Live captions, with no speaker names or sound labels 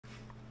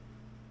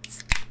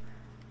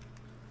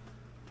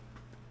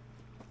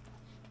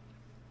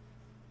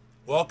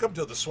Welcome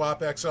to the Swap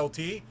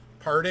XLT,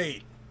 Part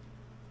 8.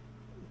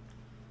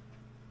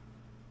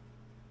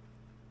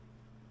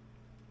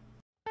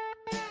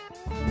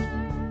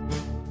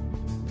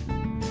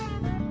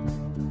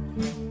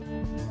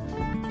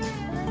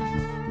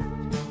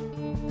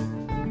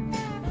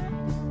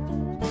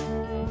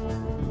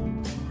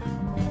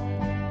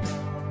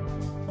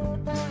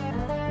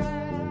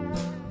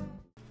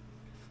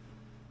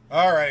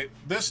 Alright,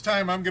 this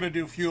time I'm going to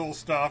do fuel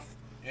stuff,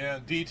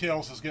 and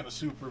Details is going to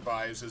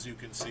supervise, as you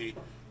can see.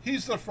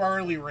 He's the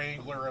Farley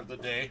Wrangler of the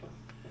day.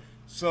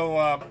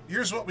 So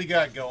here's what we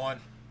got going.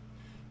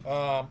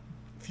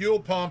 Fuel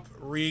pump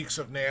reeks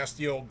of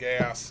nasty old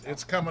gas.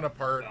 It's coming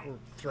apart. We're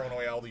throwing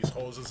away all these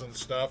hoses and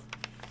stuff.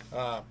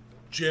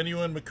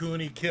 Genuine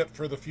Mikuni kit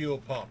for the fuel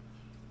pump.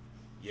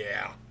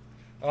 Yeah.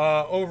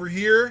 Over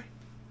here,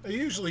 I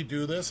usually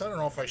do this. I don't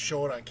know if I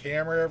show it on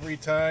camera every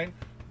time,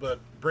 but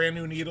brand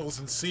new needles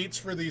and seats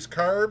for these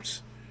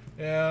carbs,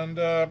 and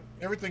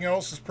everything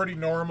else is pretty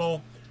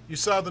normal. You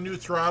saw the new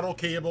throttle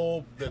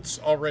cable that's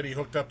already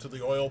hooked up to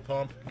the oil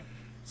pump.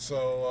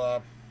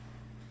 So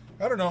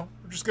I don't know,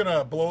 we're just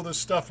gonna blow this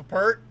stuff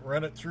apart,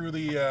 run it through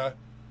the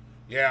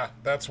yeah,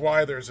 that's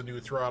why there's a new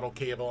throttle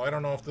cable. I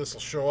don't know if this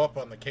will show up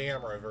on the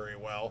camera very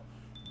well,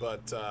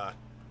 but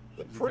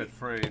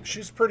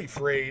she's pretty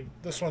frayed.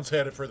 This one's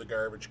headed for the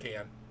garbage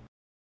can.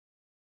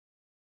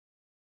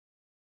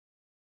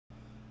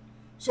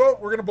 So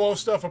we're gonna blow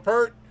stuff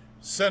apart,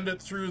 send it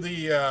through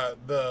the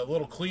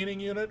little cleaning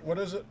unit. What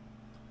is it?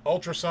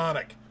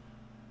 Ultrasonic.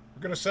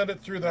 We're gonna send it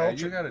through the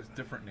you got a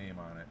different name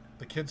on it.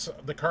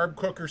 The Carb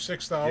Cooker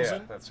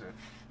 6000. Yeah, that's it.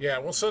 Yeah,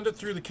 we'll send it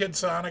through the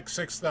Kidsonic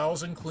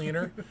 6000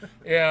 cleaner,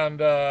 and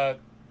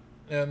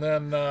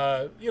then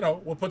you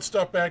know, we'll put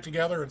stuff back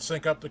together and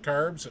sync up the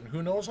carbs, and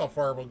who knows how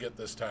far we'll get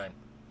this time.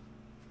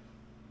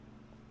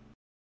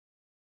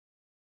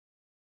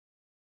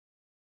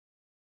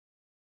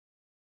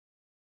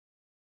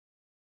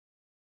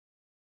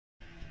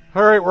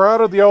 All right, we're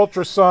out of the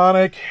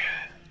ultrasonic,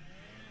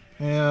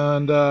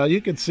 and you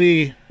can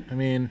see, I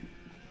mean,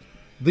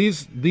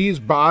 these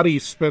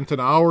bodies spent an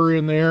hour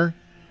in there.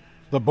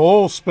 The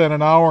bowl spent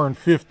an hour and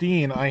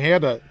 15. I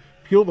had to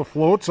peel the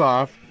floats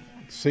off,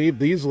 save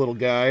these little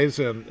guys,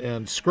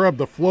 and scrub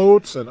the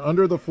floats and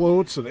under the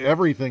floats and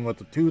everything with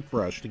the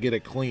toothbrush to get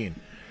it clean.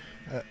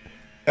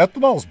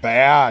 Ethanol's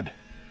bad.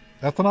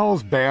 Ethanol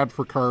is bad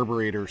for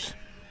carburetors.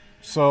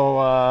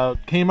 So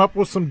came up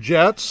with some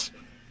jets.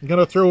 I'm going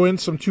to throw in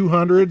some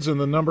 200s and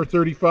the number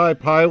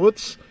 35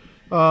 pilots,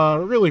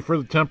 really for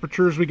the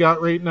temperatures we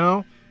got right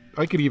now.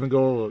 I could even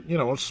go, you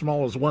know, as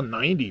small as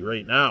 190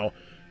 right now,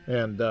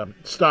 and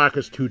stock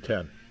is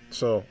 210.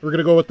 So we're going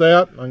to go with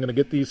that. I'm going to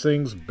get these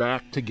things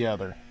back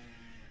together.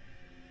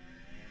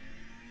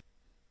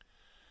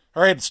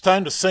 All right, it's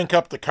time to sync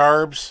up the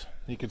carbs.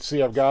 You can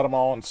see I've got them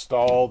all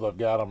installed. I've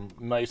got them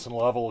nice and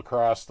level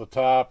across the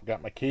top.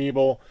 Got my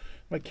cable.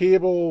 My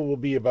cable will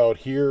be about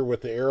here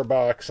with the air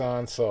box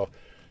on, so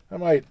I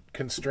might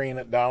constrain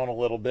it down a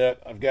little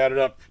bit. I've got it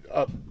up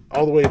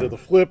all the way to the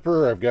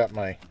flipper. I've got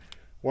my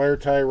wire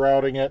tie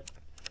routing it,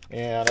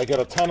 and I got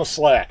a ton of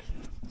slack.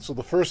 So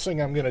the first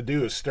thing I'm going to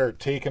do is start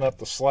taking up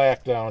the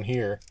slack down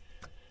here,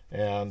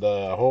 and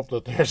hope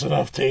that there's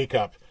enough take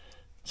up.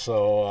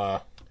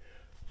 So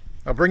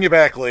I'll bring you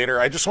back later.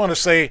 I just want to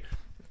say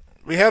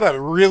we had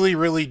a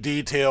really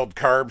detailed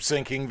carb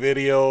syncing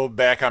video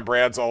back on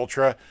Brad's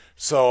Ultra.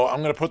 So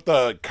I'm going to put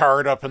the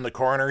card up in the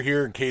corner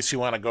here in case you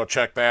want to go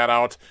check that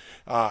out.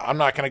 I'm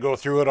not going to go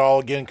through it all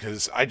again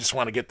because I just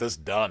want to get this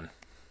done.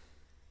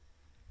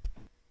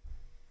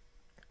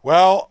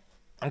 Well,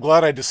 I'm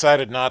glad I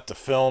decided not to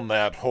film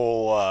that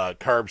whole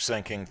carb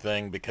syncing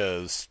thing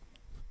because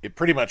it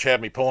pretty much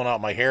had me pulling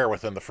out my hair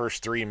within the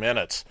first 3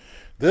 minutes.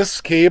 This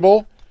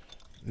cable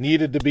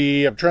needed to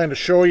be, I'm trying to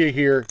show you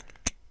here,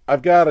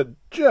 I've got it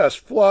just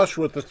flush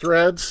with the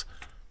threads,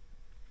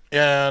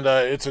 and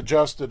it's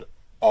adjusted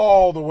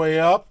all the way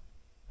up.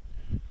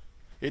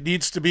 It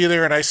needs to be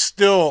there, and I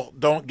still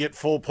don't get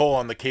full pull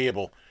on the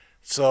cable.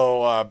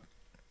 So,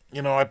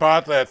 you know, I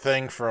bought that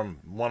thing from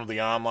one of the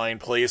online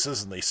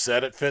places, and they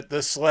said it fit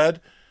this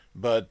sled,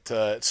 but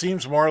it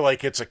seems more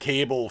like it's a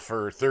cable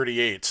for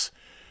 38s.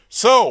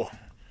 So,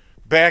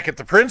 back at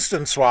the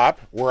Princeton swap,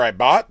 where I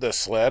bought this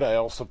sled, I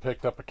also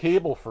picked up a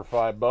cable for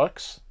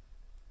 $5.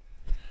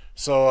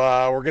 So,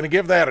 we're going to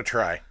give that a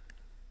try.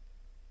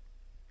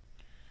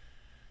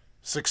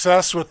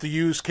 Success with the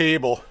used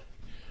cable.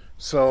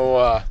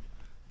 So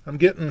I'm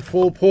getting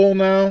full pull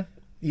now,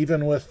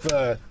 even with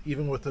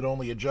it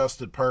only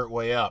adjusted part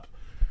way up.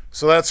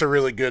 So that's a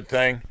really good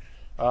thing.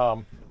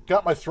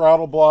 Got my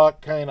throttle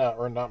block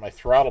or not my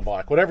throttle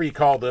block, whatever you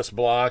call this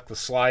block, the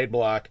slide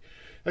block.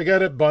 I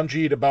got it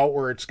bungeed about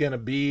where it's going to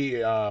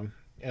be, and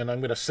I'm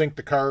going to sync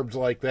the carbs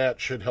like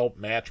that. Should help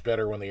match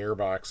better when the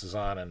airbox is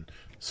on, and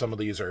some of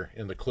these are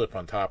in the clip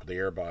on top of the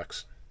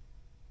airbox.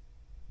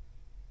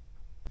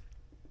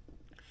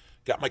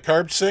 Got my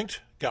carbs synced,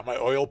 got my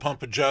oil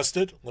pump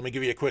adjusted. Let me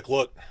give you a quick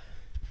look.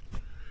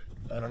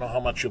 I don't know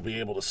how much you'll be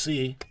able to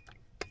see,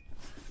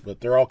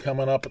 but they're all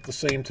coming up at the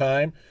same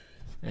time.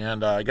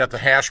 And I got the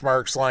hash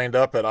marks lined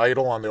up at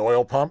idle on the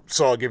oil pump,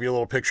 so I'll give you a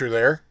little picture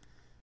there.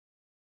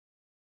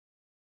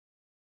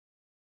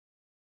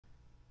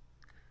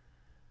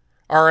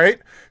 All right,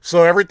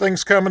 so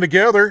everything's coming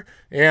together,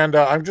 and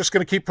I'm just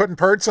going to keep putting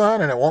parts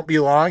on, and it won't be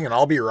long, and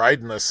I'll be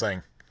riding this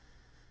thing.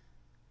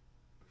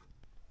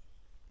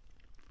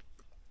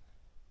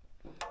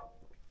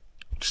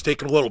 Just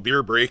taking a little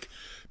beer break.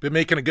 Been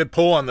making a good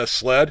pull on this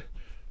sled.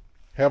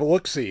 Have a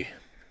look-see.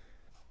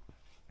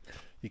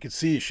 You can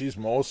see she's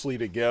mostly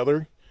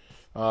together.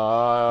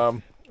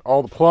 All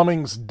the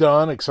plumbing's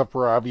done, except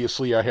for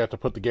obviously I have to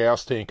put the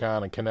gas tank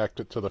on and connect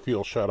it to the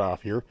fuel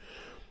shutoff here.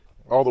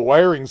 All the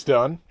wiring's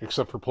done,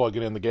 except for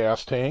plugging in the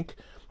gas tank.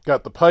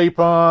 Got the pipe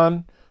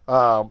on.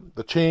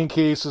 The chain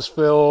case is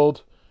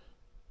filled.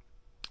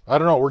 I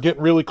don't know, we're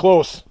getting really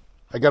close.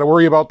 I got to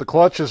worry about the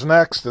clutches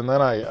next, and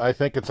then I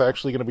think it's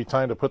actually going to be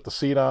time to put the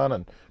seat on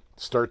and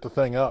start the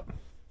thing up.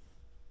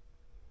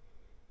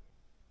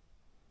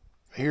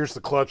 Here's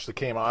the clutch that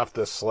came off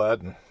this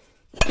sled, and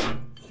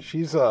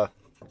she's a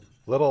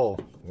little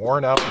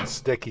worn out and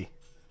sticky.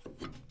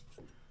 I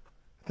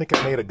think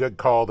I made a good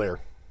call there.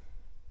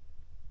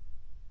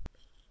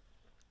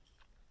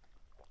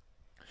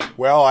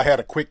 Well, I had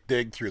a quick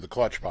dig through the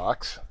clutch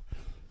box.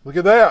 Look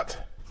at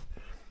that.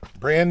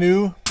 Brand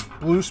new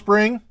blue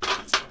spring.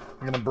 I'm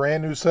going to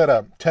brand new set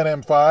of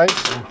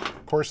 10M5s. And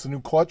of course, the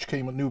new clutch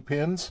came with new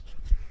pins.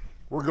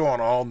 We're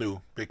going all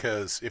new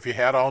because if you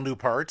had all new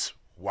parts,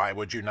 why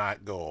would you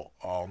not go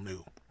all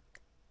new?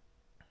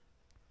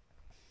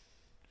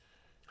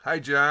 Hi,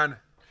 John.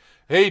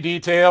 Hey,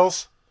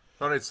 Details.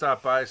 Thought I'd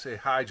stop by and say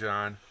hi,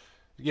 John.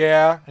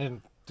 Yeah,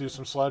 and do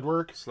some sled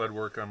work. Sled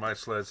work on my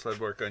sled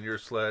work on your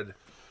sled.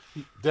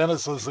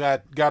 Dennis has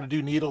got to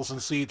do needles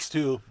and seats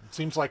too. It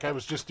seems like I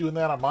was just doing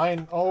that on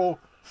mine,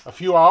 a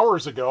few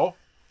hours ago.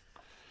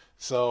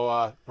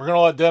 So we're going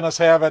to let Dennis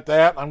have at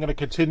that. I'm going to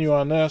continue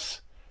on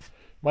this.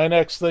 My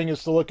next thing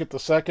is to look at the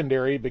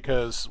secondary,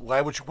 because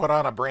why would you put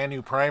on a brand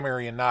new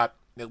primary and not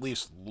at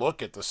least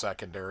look at the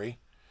secondary?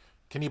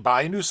 Can you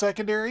buy a new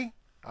secondary?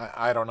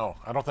 I don't know.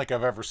 I don't think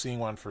I've ever seen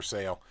one for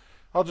sale.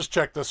 I'll just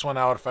check this one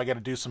out. If I got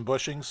to do some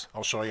bushings,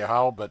 I'll show you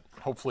how, but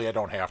hopefully I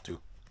don't have to.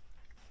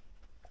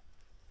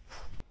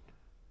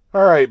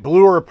 All right,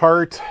 blew her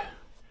apart.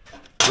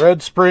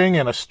 Red spring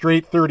and a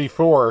straight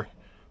 34.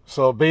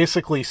 So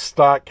basically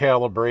stock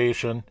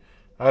calibration.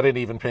 I didn't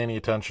even pay any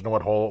attention to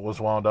what hole it was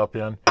wound up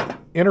in.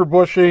 Inner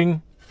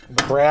bushing,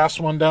 the brass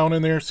one down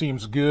in there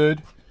seems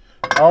good.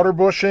 Outer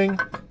bushing,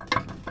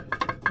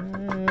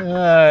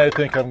 I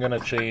think I'm going to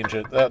change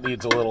it. That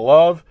needs a little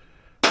love.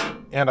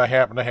 And I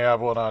happen to have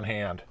one on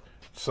hand.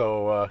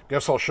 So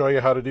guess I'll show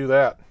you how to do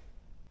that.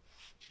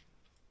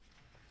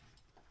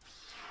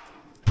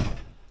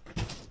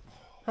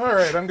 All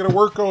right, I'm going to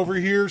work over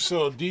here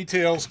so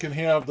Details can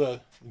have the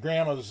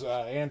Grandma's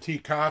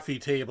antique coffee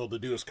table to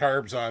do his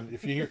carbs on.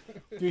 If you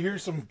hear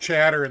some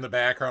chatter in the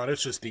background,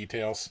 it's just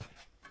Details.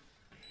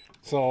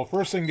 So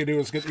first thing to do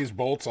is get these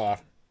bolts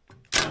off.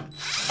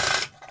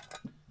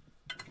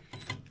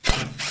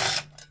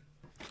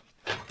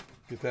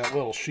 Get that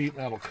little sheet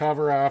metal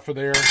cover off of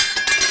there.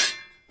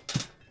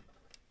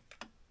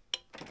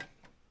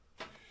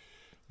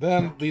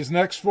 Then these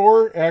next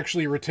four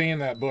actually retain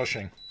that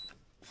bushing.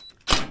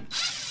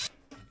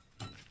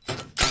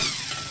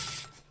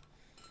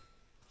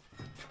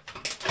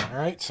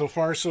 Alright, so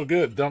far so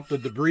good. Dump the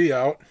debris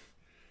out.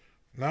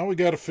 Now we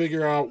got to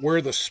figure out where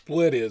the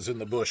split is in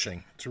the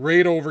bushing. It's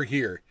right over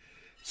here.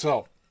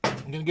 So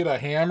I'm going to get a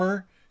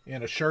hammer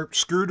and a sharp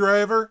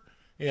screwdriver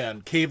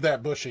and cave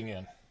that bushing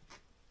in.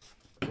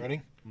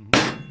 Ready?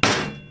 Mm-hmm.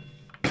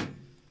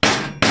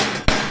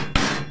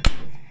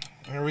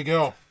 There we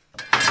go.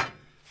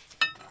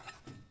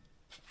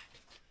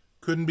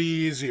 Couldn't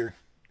be easier.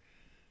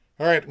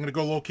 Alright, I'm going to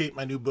go locate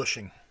my new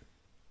bushing.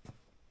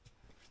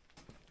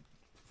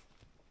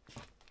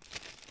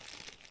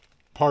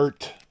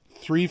 Part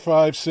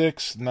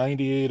 356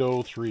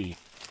 9803.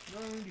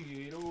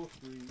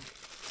 9803.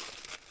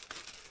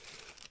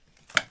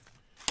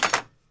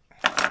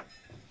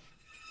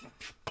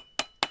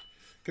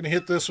 Gonna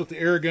hit this with the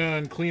air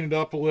gun, clean it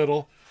up a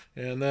little,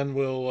 and then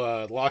we'll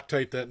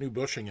Loctite that new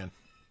bushing in.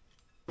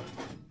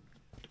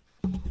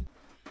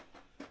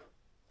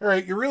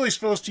 Alright, you're really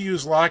supposed to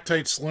use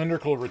Loctite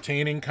cylindrical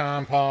retaining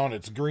compound.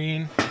 It's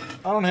green.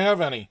 I don't have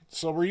any,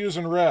 so we're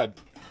using red.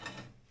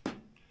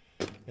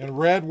 And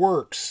red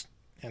works.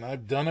 And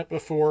I've done it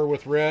before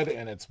with red,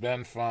 and it's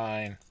been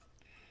fine.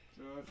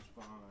 Just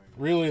fine.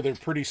 Really, they're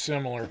pretty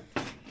similar.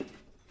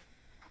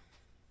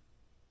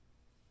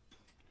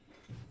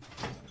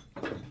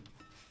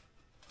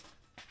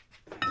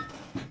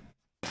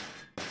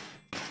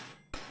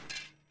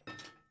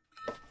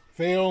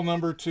 Fail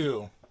number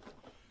 2.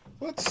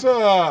 Let's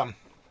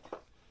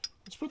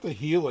put the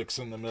helix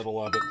in the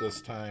middle of it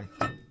this time.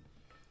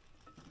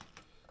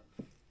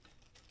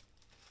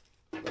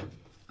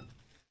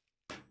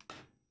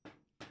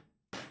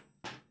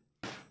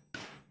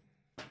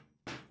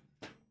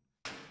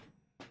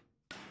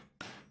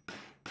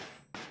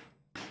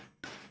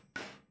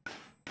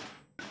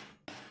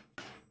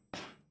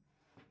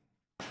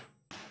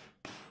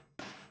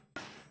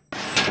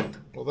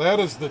 Well, that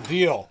is the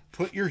deal.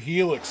 Put your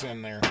helix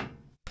in there.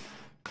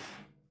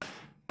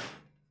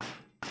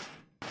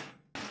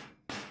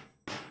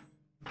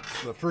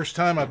 It's the first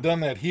time I've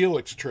done that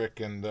helix trick,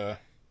 and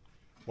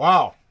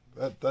wow,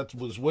 that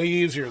was way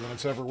easier than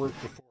it's ever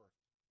worked before.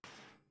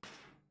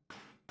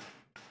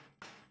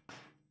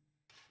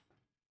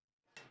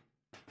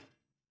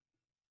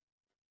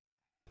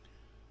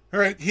 All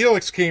right,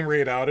 helix came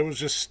right out. It was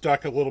just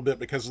stuck a little bit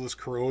because of this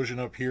corrosion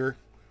up here.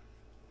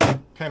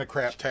 Kind of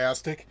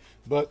craptastic,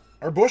 but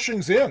our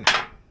bushing's in,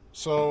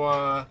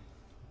 so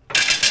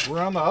we're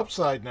on the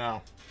upside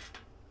now.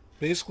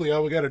 Basically,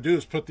 all we got to do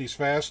is put these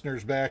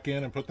fasteners back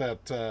in and put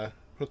that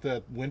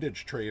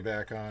windage tray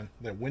back on,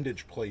 that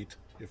windage plate,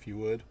 if you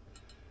would.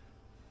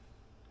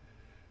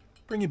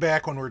 Bring you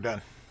back when we're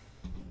done.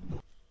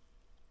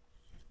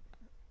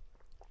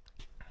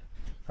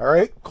 All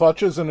right,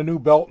 clutches and a new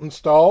belt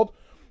installed,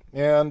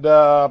 and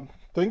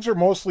things are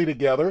mostly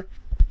together.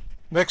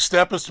 Next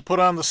step is to put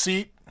on the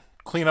seat,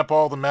 clean up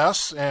all the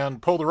mess,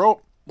 and pull the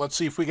rope. Let's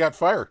see if we got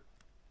fire.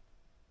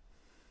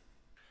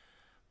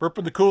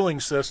 Burping the cooling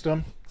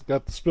system.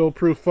 Got the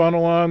spill-proof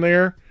funnel on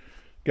there.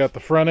 Got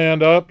the front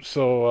end up,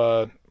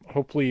 so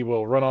hopefully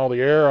we'll run all the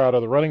air out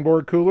of the running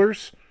board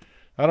coolers.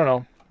 I don't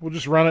know. We'll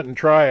just run it and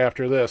try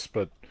after this,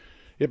 but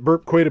it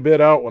burped quite a bit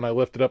out when I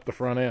lifted up the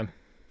front end.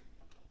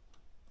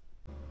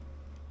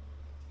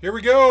 Here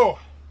we go.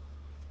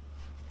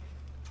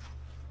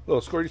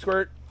 Little squirty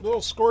squirt. Little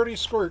squirty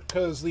squirt,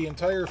 because the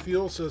entire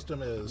fuel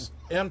system is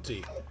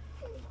empty.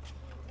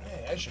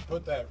 Hey, I should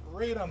put that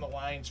right on the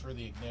lines for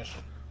the ignition.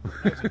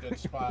 That's a good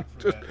spot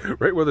for that.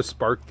 Right where the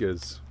spark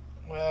is.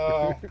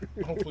 Well,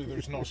 hopefully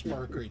there's no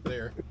spark right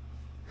there.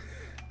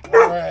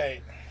 All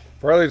right.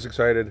 Farley's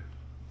excited.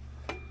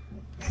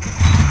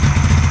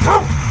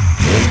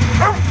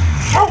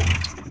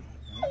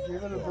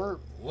 Give it a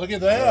burp. Look at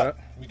that.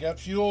 We got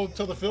fuel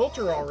to the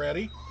filter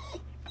already.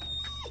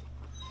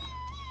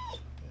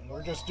 And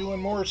we're just doing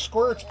more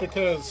squirts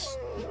because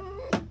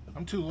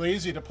I'm too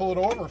lazy to pull it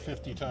over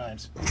 50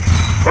 times.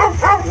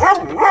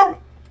 Oh,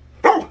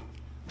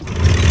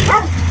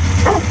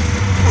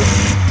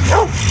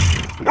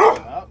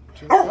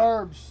 2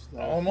 carbs.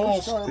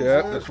 Almost.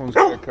 Yeah, this one's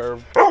got a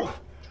curve.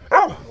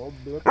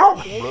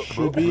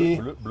 Should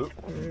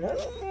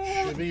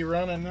be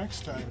running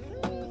next time.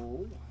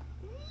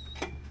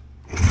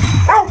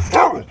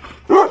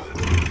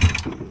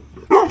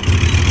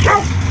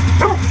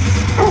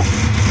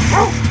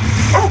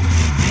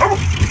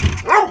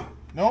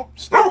 Nope,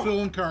 still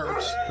filling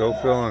carbs. Still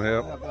filling,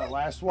 yep. Yeah, that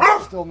last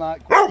one's still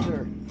not quite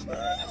there.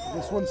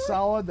 This one's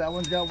solid. That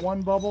one's got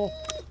 1 bubble.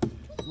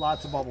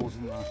 Lots of bubbles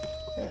in there.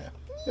 Yeah,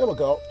 it'll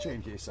go.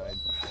 Change A side.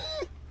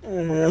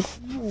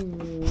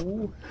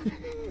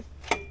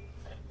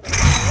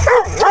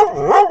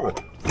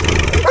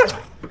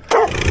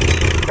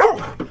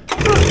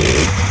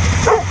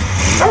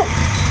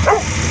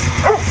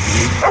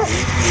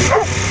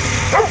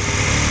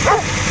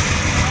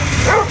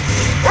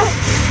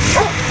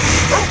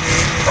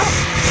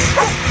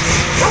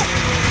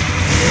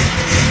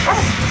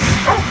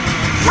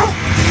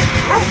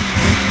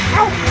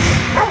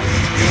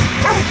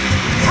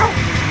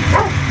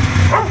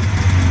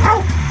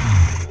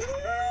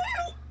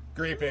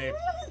 Grape ape.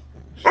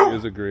 She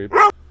is a grape.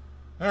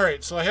 All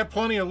right, so I had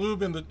plenty of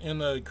lube in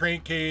the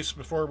crankcase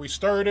before we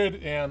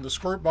started, and the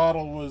squirt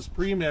bottle was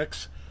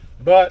pre-mix,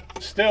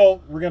 but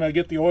still, we're gonna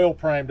get the oil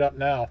primed up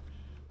now.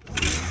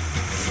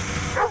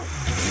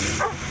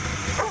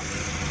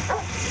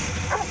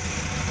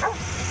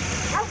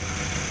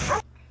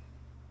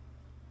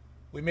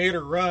 We made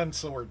her run,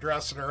 so we're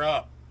dressing her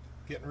up,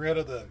 getting rid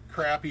of the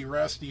crappy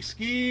rusty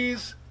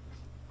skis.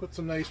 Put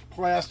some nice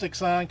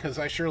plastics on because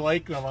I sure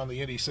like them on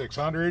the Indy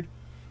 600.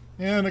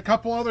 And a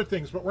couple other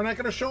things, but we're not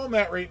going to show them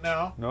that right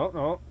now.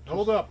 No.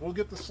 Hold up. We'll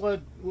get the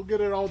sled, we'll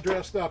get it all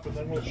dressed up, and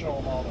then we'll show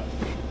them all that.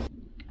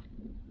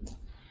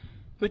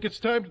 Think it's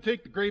time to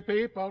take the grape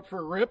ape out for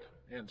a rip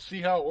and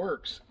see how it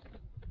works.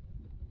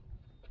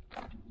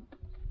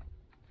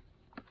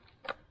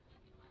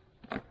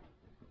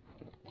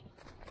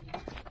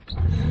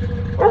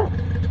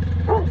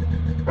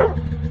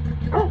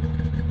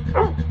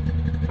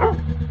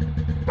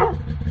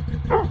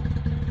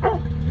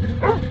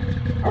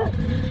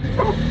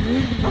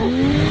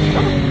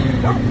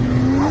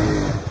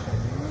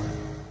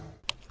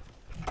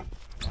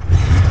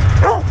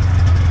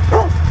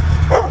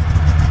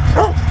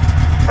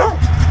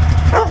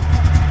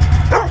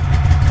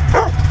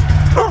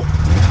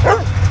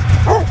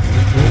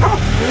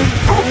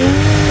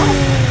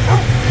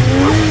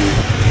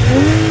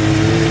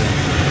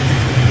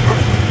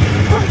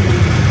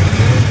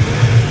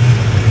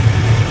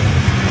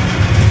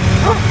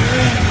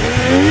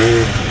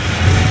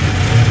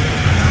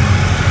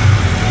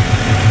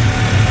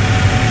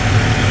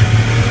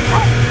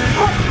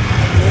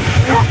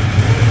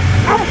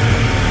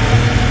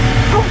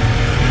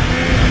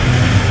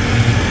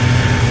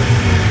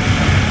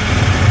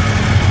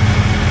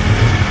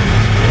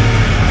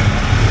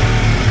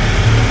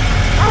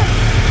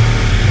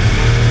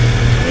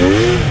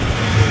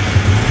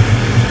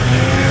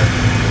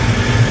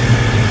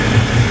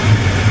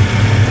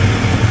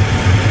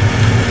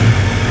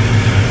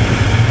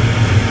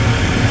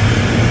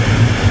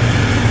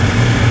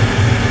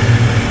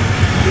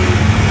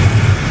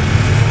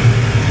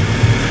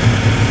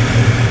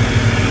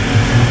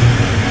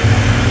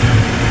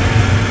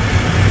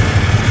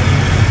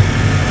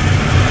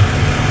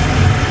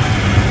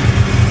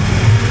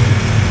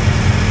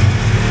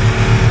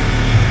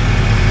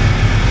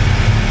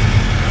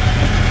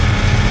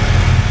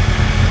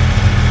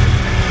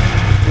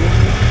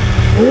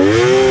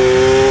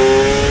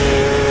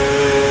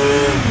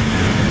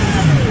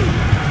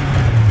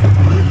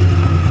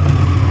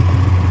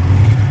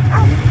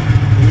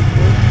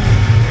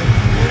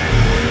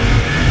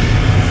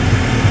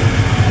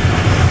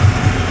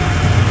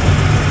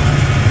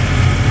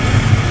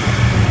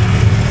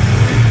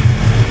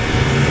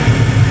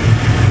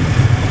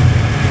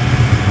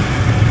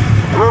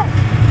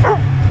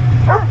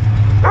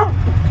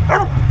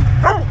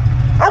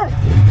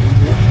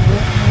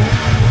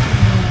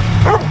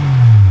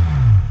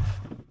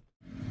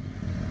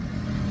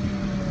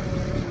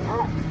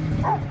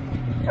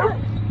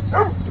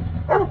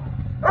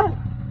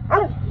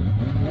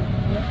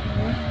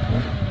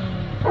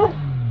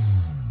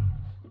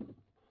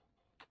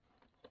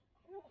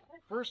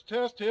 First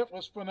test hit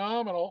was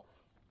phenomenal,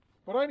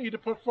 but I need to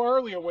put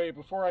Farley away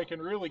before I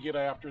can really get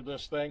after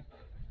this thing.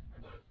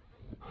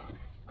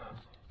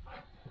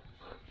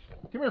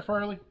 Come here,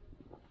 Farley.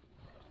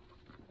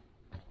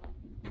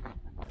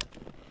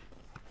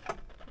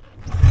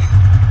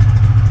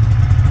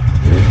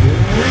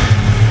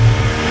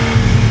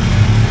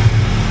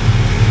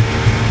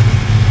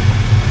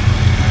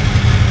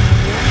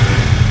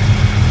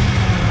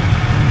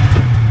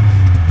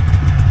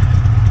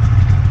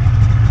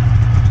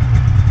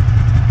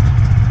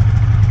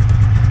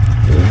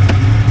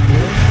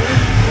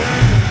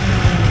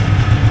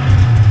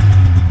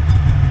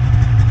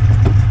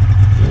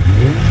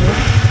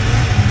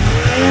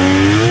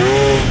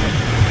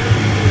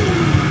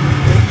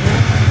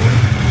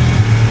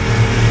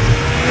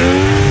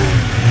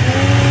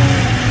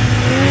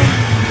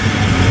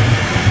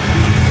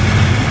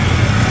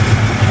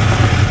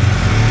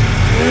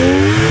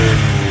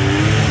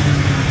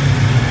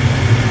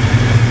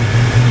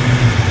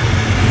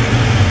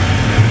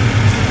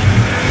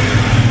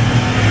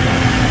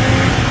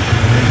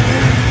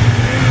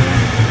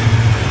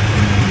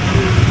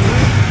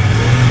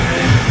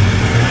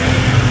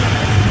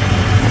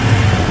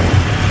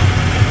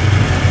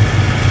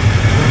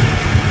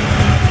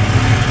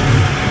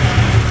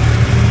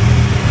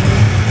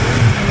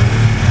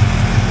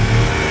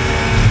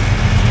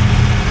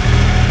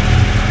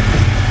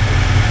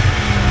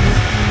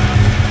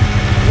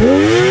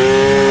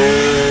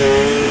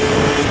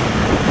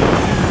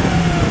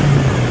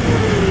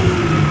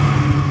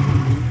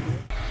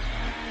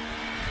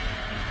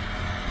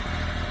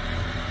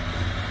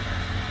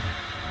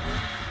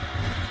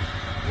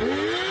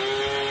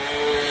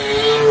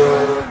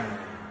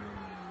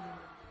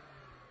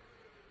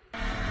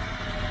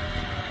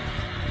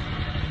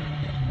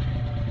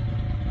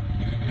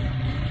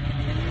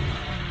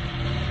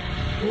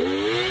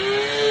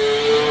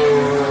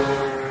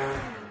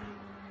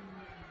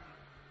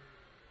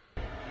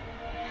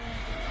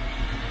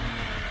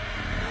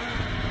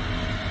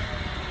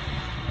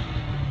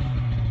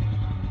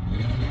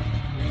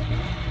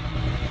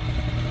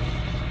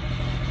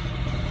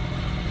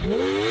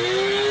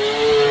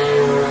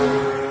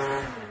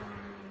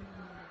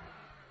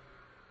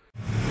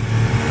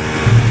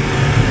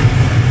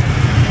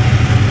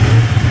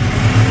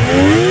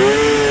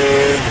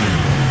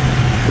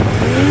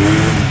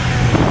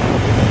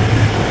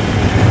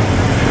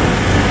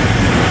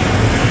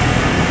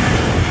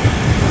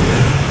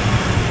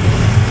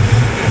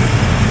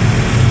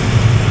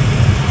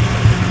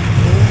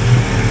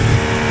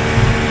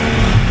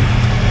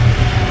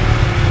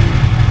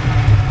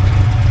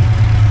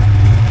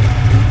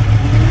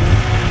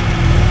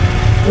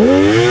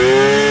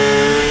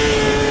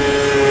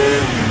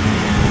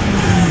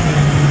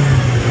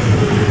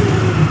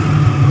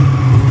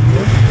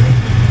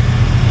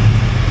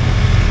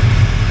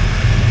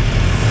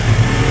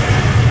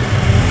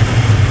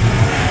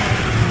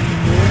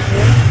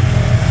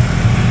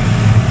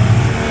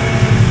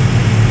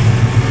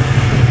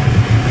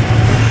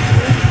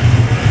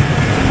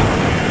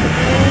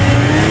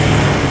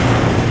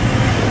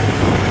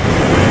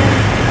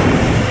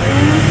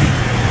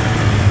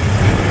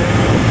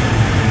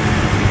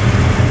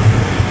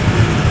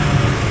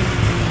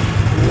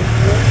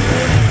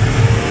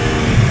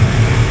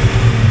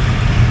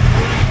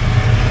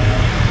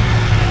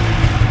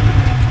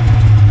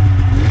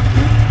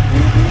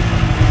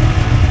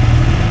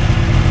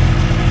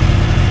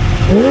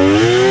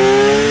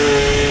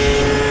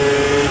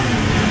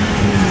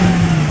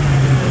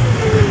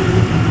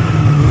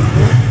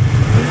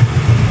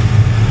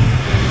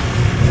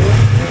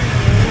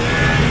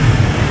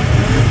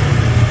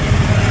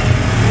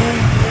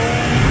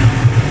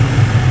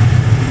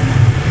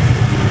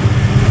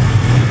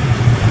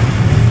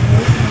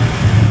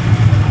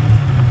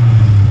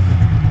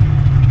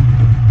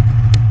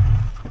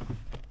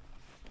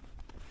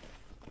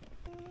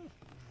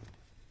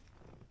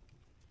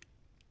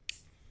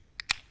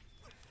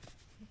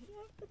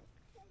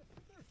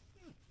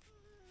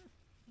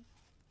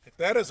 If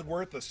that isn't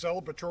worth a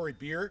celebratory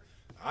beer,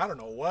 I don't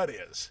know what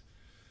is.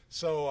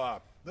 So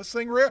this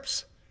thing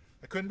rips.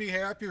 I couldn't be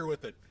happier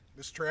with it.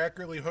 This track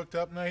really hooked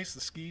up nice. The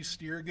skis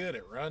steer good.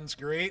 It runs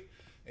great.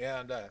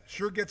 And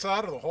sure gets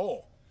out of the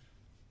hole.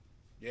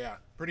 Yeah,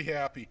 pretty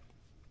happy.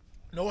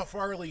 No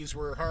Farleys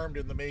were harmed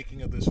in the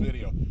making of this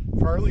video.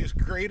 Farley's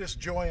greatest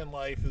joy in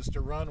life is to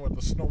run with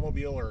a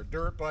snowmobile or a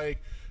dirt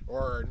bike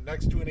or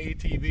next to an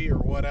ATV or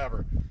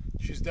whatever.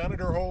 She's done it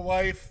her whole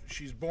life.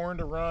 She's born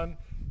to run.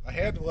 I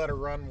had to let her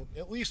run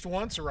at least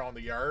once around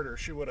the yard, or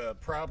she would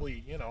have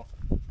probably, you know,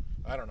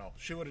 I don't know.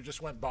 She would have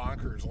just went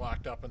bonkers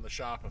locked up in the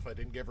shop if I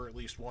didn't give her at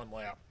least one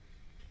lap.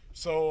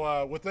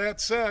 So with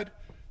that said,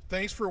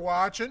 thanks for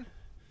watching.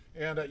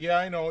 And yeah,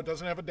 I know it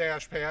doesn't have a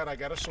dash pad. I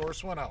got to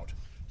source one out.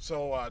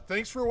 So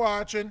thanks for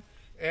watching,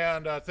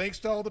 and thanks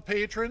to all the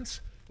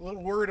patrons. A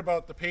little worried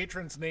about the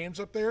patrons' names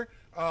up there.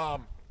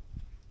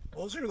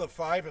 Those are the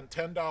 $5 and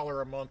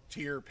 $10 a month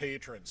tier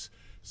patrons.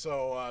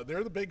 So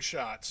they're the big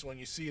shots when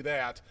you see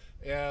that.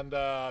 And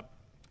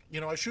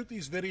you know, I shoot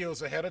these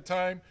videos ahead of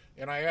time,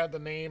 and I add the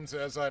names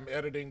as I'm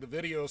editing the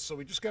videos. So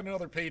we just got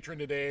another patron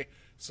today.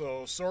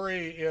 So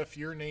sorry if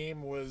your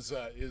name was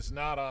is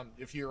not on.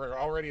 If you're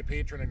already a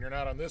patron and you're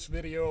not on this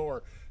video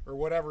or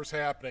whatever's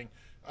happening,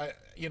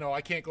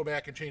 I can't go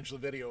back and change the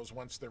videos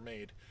once they're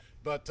made.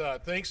 But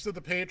thanks to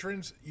the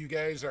patrons, you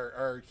guys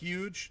are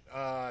huge.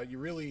 You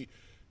really.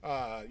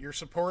 Your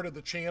support of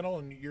the channel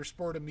and your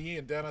support of me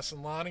and Dennis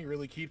and Lonnie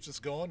really keeps us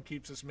going,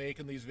 keeps us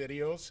making these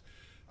videos.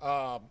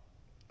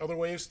 Other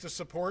ways to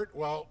support,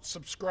 well,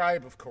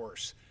 subscribe, of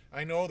course.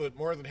 I know that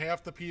more than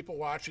half the people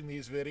watching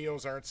these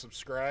videos aren't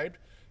subscribed,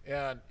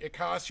 and it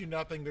costs you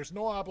nothing. There's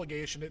no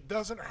obligation. It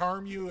doesn't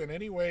harm you in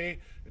any way.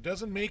 It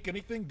doesn't make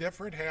anything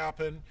different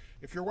happen.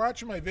 If you're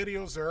watching my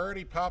videos, they're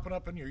already popping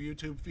up in your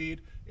YouTube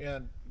feed,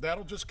 and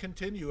that'll just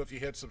continue if you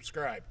hit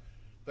subscribe.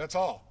 That's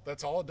all.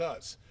 That's all it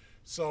does.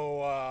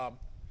 So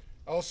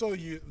also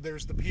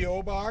there's the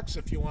P.O. box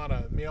if you want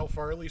to mail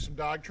Farley some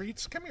dog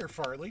treats. Come here,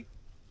 Farley.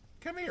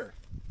 Come here.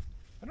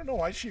 I don't know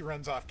why she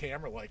runs off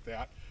camera like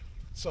that.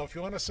 So if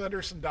you want to send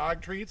her some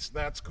dog treats,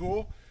 that's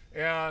cool.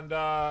 And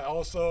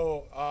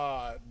also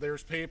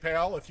there's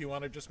PayPal if you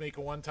want to just make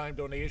a one-time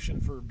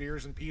donation for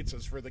beers and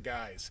pizzas for the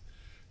guys.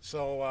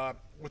 So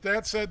with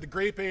that said, the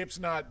Grape Ape's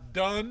not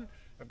done.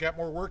 I've got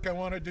more work I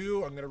want to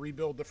do. I'm going to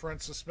rebuild the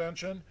front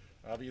suspension.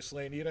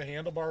 Obviously, I need a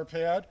handlebar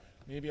pad.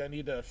 Maybe I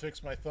need to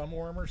fix my thumb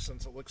warmer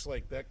since it looks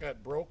like that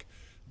got broke.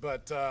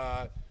 But,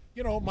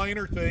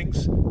 minor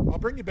things. I'll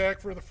bring you back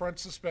for the front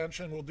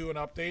suspension. We'll do an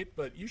update,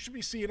 but you should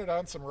be seeing it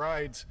on some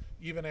rides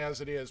even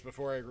as it is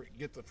before I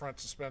get the front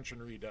suspension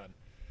redone.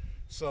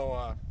 So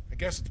I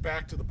guess it's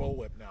back to the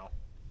bullwhip now.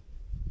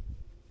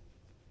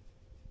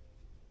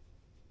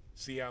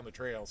 See you on the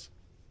trails.